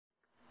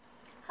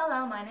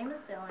Hello, my name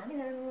is Dylan.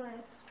 And I'm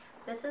Liz.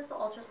 This is the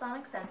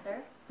ultrasonic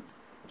sensor,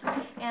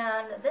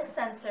 and this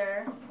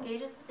sensor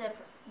gauges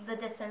the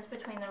distance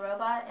between the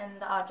robot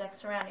and the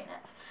objects surrounding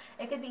it.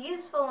 It could be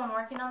useful when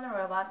working on the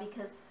robot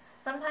because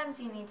sometimes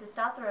you need to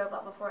stop the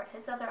robot before it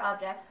hits other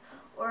objects,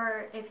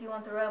 or if you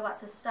want the robot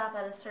to stop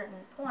at a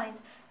certain point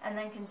and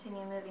then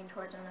continue moving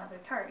towards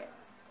another target.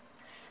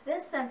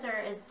 This sensor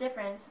is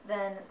different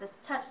than the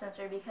touch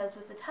sensor because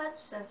with the touch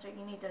sensor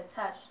you need to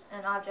touch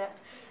an object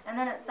and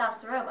then it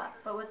stops the robot.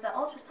 But with the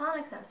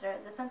ultrasonic sensor,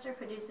 the sensor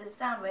produces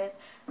sound waves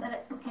that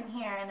it can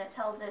hear and it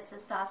tells it to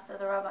stop so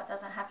the robot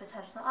doesn't have to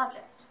touch the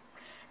object.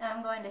 And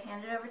I'm going to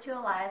hand it over to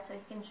Elias so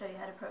he can show you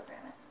how to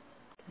program it.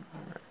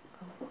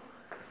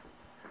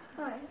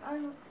 Hi,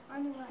 I'm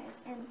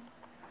Elias, and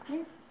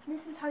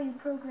this is how you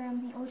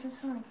program the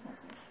ultrasonic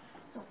sensor.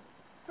 So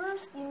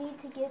first you need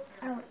to get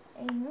out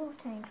a move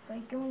tank by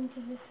going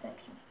to this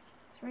section.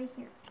 It's right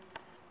here.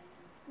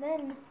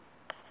 Then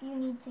you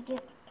need to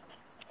get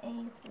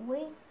a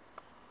weight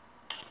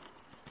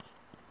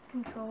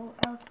control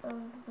out of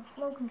the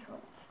flow control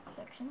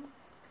section,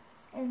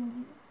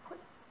 and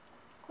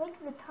click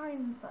the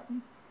time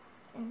button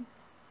and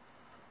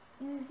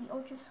use the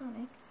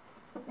ultrasonic.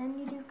 Then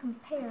you do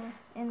compare,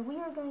 and we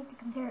are going to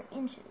compare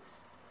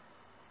inches.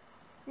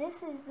 This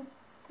is the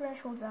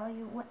threshold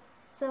value.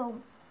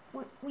 So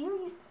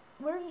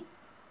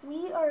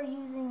we are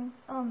using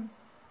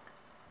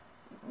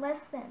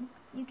less than.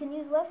 You can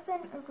use less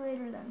than or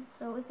greater than.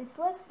 So if it's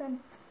less than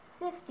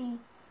 50,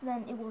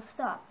 then it will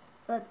stop.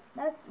 But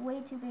that's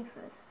way too big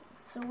for this.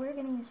 So we're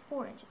going to use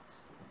 4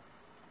 inches.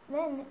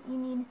 Then you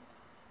need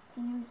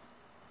to use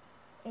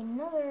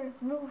another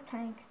move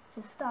tank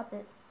to stop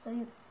it. So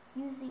you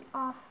use the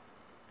off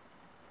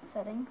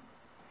setting,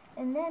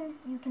 and then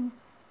you can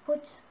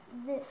put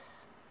this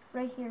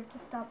right here to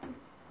stop the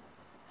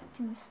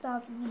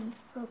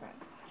program.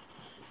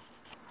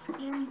 Then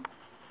you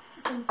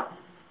can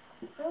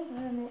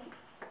program it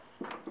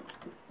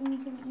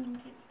into the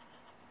EEG.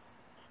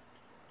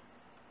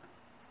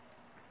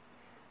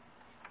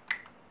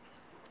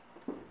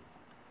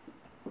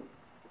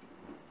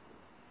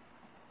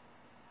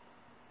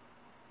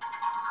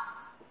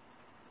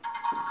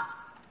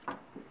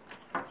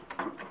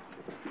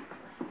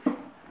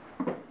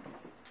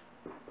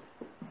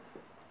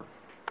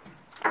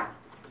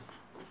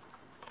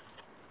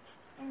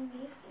 And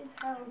this is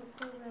how the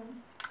program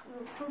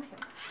will function.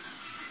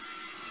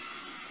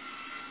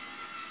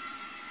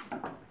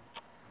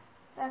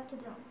 Back to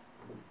Dylan.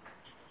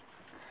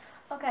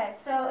 Okay,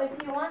 so if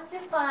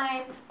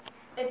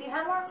you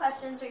have more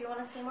questions or you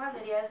want to see more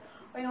videos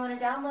or you want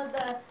to download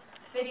the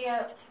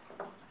video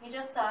you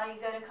just saw, you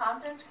go to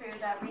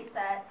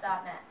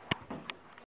comptonscrew.reset.net.